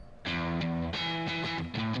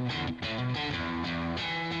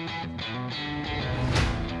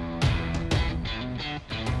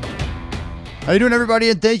How you doing, everybody?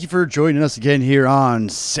 And thank you for joining us again here on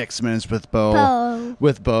 6 Minutes with Bo.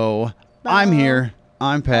 With Bo. I'm here.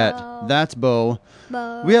 I'm Pat. Bo. That's Bo.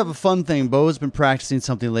 Bo. We have a fun thing. Bo's been practicing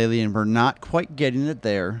something lately, and we're not quite getting it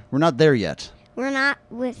there. We're not there yet. We're not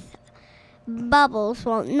with bubbles.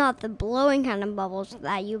 Well, not the blowing kind of bubbles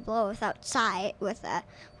that you blow with outside with a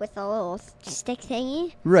little stick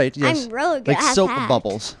thingy. Right, yes. I'm really good like at soap that.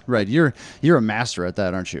 bubbles. Right, you're a master at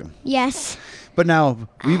that, aren't you? Yes. But now,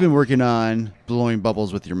 we've been working on blowing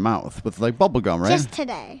bubbles with your mouth, with like bubble gum, right? Just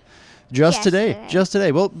today. Just today. yesterday. Just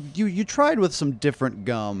today. Well, you tried with some different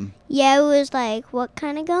gum. Yeah, it was like, what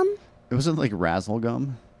kind of gum? It wasn't like Razzle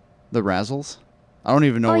gum? The Razzles? I don't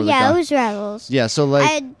even know Oh, where the yeah, gum... it was Rattles. Yeah, so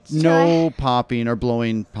like So no popping or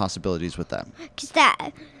blowing possibilities with that.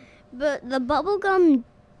 But the bubble gum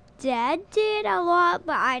Dad did a lot,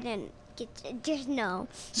 but I didn't get to, just no.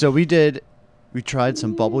 So we tried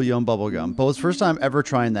some Bubble Yum bubble gum. But it was the first time ever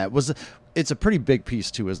trying that. It's a pretty big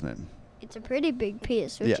piece too, isn't it? It's a pretty big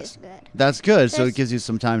piece, which is good. That's good. So it There's- gives you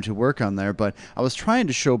some time to work on there. But I was trying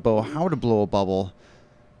to show Bo how to blow a bubble.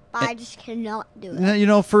 But I just cannot do it. You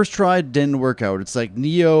know, first try didn't work out. It's like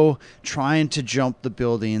Neo trying to jump the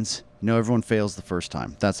buildings. You know, everyone fails the first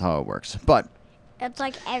time. That's how it works. But It's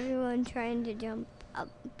like everyone trying to jump a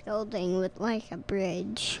building with like a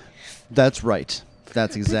bridge. that's right.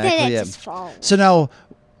 That's But exactly then it it. just falls. So now,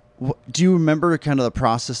 do you remember kind of the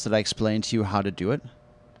process that I explained to you how to do it?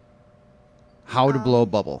 How to blow a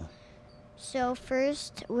bubble. So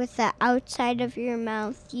first, with the outside of your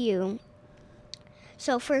mouth, you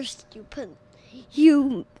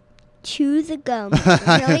chew the gum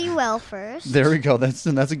really well first. There we go. That's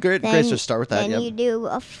a great to start with that. Then Yep. you do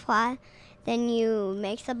a flat. Then you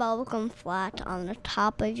make the bubble gum flat on the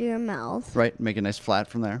top of your mouth, Right. Make a nice flat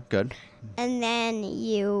from there. Good. and then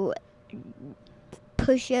you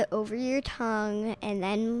push it over your tongue, and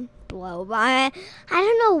then blow. But I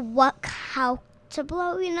don't know how to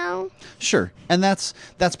blow. You know. Sure. And that's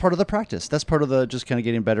part of the practice. That's part of the just kind of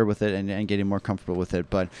getting better with it and getting more comfortable with it.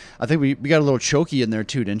 But I think we got a little choky in there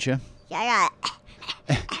too, didn't you? Yeah, I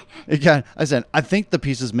got it. I think the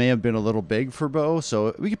pieces may have been a little big for Bo,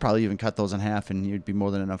 so we could probably even cut those in half and you'd be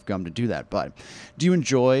more than enough gum to do that. But do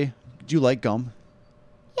you like gum?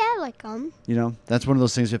 Yeah, I like gum. You know, that's one of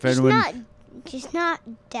those things if Just anyone... not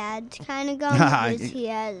Dad's kind of gum, because he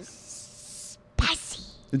has spicy.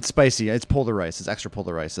 It's spicy. It's polar rice. It's extra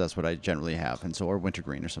polar rice. That's what I generally have, and so or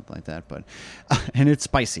wintergreen or something like that. But and it's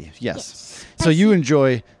spicy. Yes. So you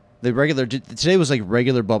enjoy the regular. Today was like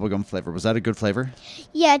regular bubblegum flavor. Was that a good flavor?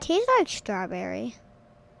 Yeah, it tastes like strawberry.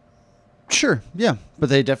 Sure. Yeah, but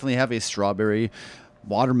they definitely have a strawberry.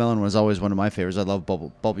 Watermelon was always one of my favorites. I love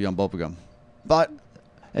bubble yum bubblegum. But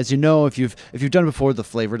as you know, if you've done it before, the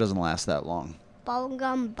flavor doesn't last that long. Bubble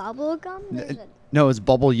gum? No, it's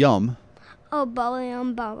bubble yum. Oh, bubble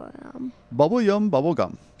yum, bubble yum. Bubble yum bubble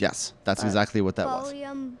gum. Yes, that's exactly what that was. Bubble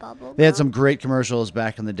yum, bubble They had gum. some great commercials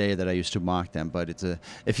back in the day that I used to mock them, but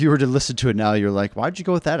if you were to listen to it now, you're like, why'd you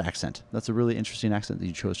go with that accent? That's a really interesting accent that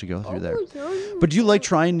you chose to go through there. Bubble yum. But do you like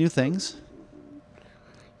trying new things?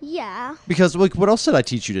 Yeah. Because like, what else did I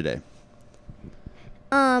teach you today?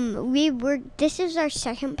 This is our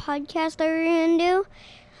second podcast that we're gonna do.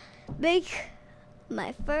 Make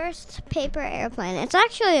my first paper airplane. It's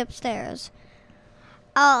actually upstairs.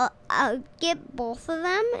 I'll get both of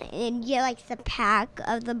them and get like the pack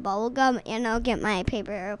of the bubble gum, and I'll get my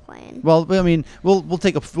paper airplane. Well, I mean, we'll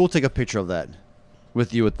take a picture of that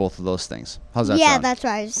with you with both of those things. How's that Yeah, sound? that's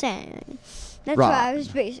what I was saying. That's Right. what I was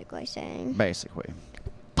basically saying. Basically.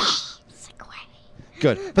 Basically.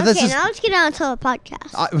 Good. But Okay, that's just now let's get on to the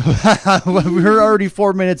podcast. we're already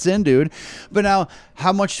 4 minutes in, dude. But now,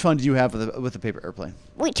 how much fun do you have with the paper airplane?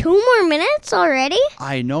 Wait, 2 more minutes already?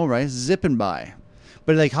 I know, right? Zipping by.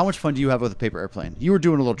 But like, how much fun do you have with a paper airplane? You were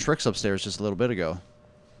doing a little tricks upstairs just a little bit ago.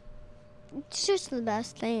 It's just the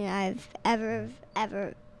best thing I've ever,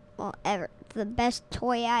 the best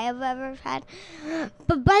toy I have ever had.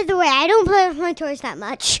 But by the way, I don't play with my toys that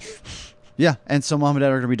much. Yeah, and so mom and dad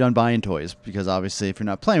are going to be done buying toys because obviously if you're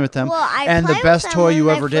not playing with them, Well, I and play the with best them toy when you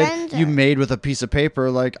my ever did, friends you are- made with a piece of paper,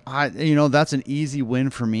 like that's an easy win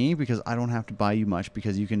for me because I don't have to buy you much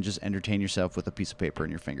because you can just entertain yourself with a piece of paper in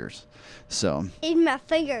your fingers. So, In my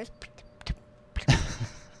fingers.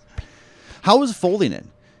 how was folding it?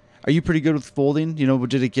 Are you pretty good with folding? You know,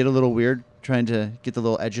 did it get a little weird trying to get the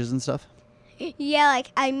little edges and stuff? Yeah,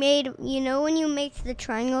 like I made, when you make the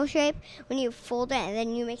triangle shape, when you fold it and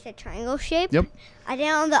then you make the triangle shape? Yep. I did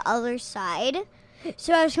it on the other side.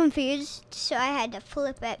 So I was confused. So I had to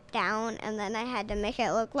flip it down and then I had to make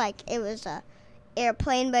it look like it was a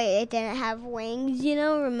airplane, but it didn't have wings,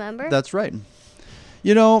 remember? That's right.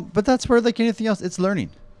 But that's where, like anything else, it's learning.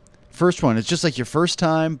 First one, it's just like your first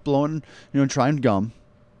time blowing, trying gum,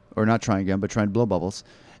 or not trying gum, but trying to blow bubbles.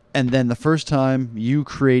 And then the first time you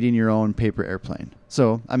creating your own paper airplane.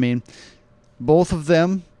 So, I mean, both of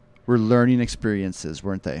them were learning experiences,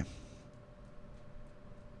 weren't they?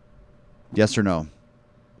 Yes or no?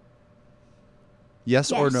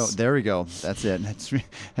 Yes or no? There we go. That's it.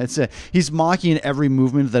 That's it. He's mocking every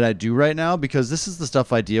movement that I do right now because this is the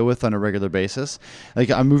stuff I deal with on a regular basis.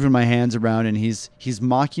 Like I'm moving my hands around and he's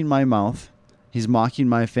mocking my mouth. He's mocking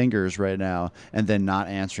my fingers right now and then not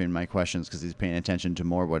answering my questions because he's paying attention to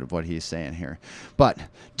more what he's saying here. But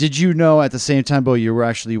did you know at the same time, Bo, you were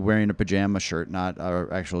actually wearing a pajama shirt, not an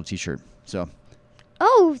actual T-shirt? So.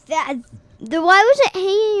 Oh, why was it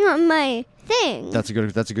hanging on my thing? That's a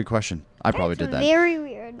good question. I probably did that. Very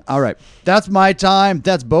weird. All right. That's my time.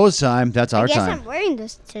 That's Bo's time. That's our time. I guess I'm wearing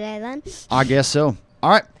this today then. I guess so.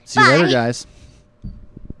 All right. See you later, guys.